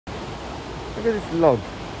Look at this log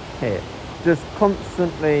here, just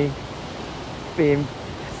constantly being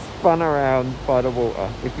spun around by the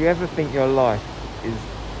water. If you ever think your life is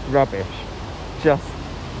rubbish, just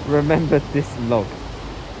remember this log.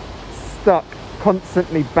 Stuck,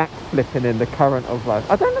 constantly backflipping in the current of life.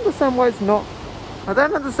 I don't understand why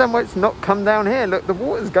it's not come down here. Look, the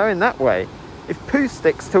water's going that way. If poo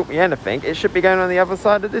sticks taught me anything, it should be going on the other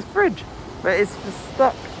side of this bridge. But it's just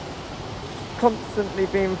stuck, constantly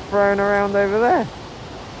being thrown around over there.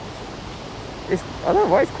 I don't know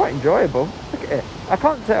why, it's quite enjoyable. Look at it. I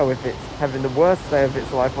can't tell if it's having the worst day of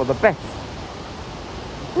its life or the best.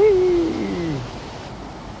 Whee!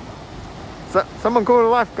 So, someone call a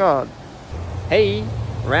lifeguard. Hey,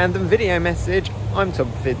 random video message. I'm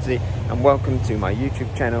Tom Fiddzy and welcome to my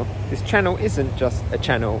YouTube channel. This channel isn't just a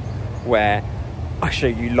channel where I show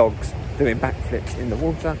you logs doing backflips in the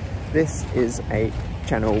water. This is a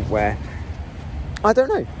channel where I don't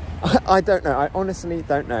know. I don't know. I honestly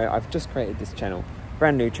don't know. I've just created this channel,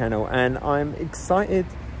 brand new channel, and I'm excited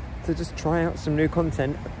to just try out some new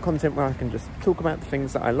content where I can just talk about the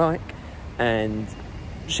things that I like and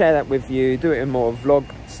share that with you, do it in more vlog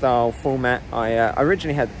style format. I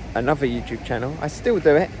originally had another YouTube channel. I still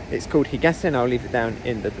do it. It's called Hegassen. I'll leave it down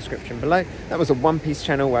in the description below. That was a One Piece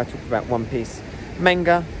channel where I talked about One Piece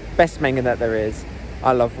manga, best manga that there is.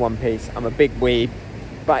 I love One Piece. I'm a big weeb.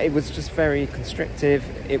 But it was just very constrictive.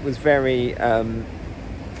 It was very,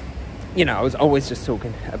 you know, I was always just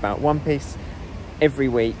talking about One Piece every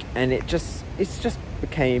week, and it's just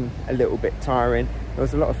became a little bit tiring. There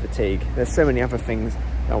was a lot of fatigue. There's so many other things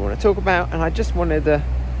that I want to talk about, and I just wanted to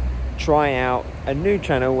try out a new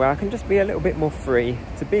channel where I can just be a little bit more free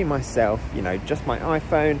to be myself, you know, just my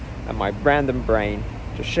iPhone and my random brain,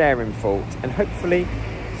 just sharing thoughts, and hopefully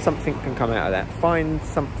something can come out of that. Find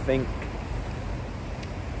something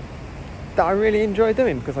that I really enjoy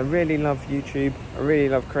doing, because I really love YouTube. I really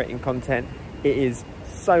love creating content. It is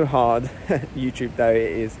so hard, YouTube though.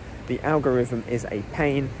 It is, the algorithm is a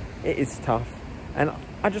pain. It is tough, and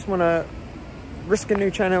I just want to risk a new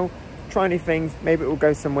channel, try new things. Maybe it will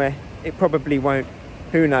go somewhere. It probably won't,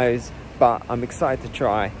 who knows, but I'm excited to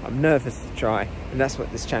try. I'm nervous to try, and that's what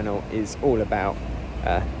this channel is all about.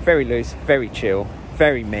 Very loose, very chill,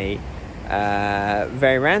 very me,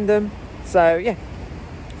 very random. So yeah,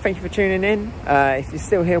 thank you for tuning in. If you're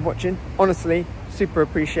still here watching, honestly, super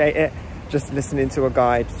appreciate it. Just listening to a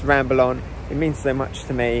guy just ramble on, it means so much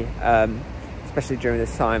to me, especially during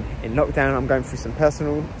this time in lockdown. I'm going through some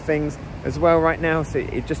personal things as well right now, so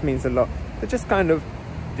it just means a lot to just kind of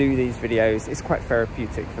do these videos. It's quite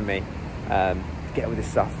therapeutic for me to get all this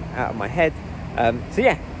stuff out of my head. So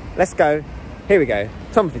yeah, let's go. Here we go.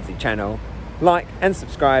 Tom Fiddzy channel. Like and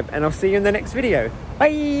subscribe, and I'll see you in the next video.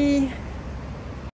 Bye!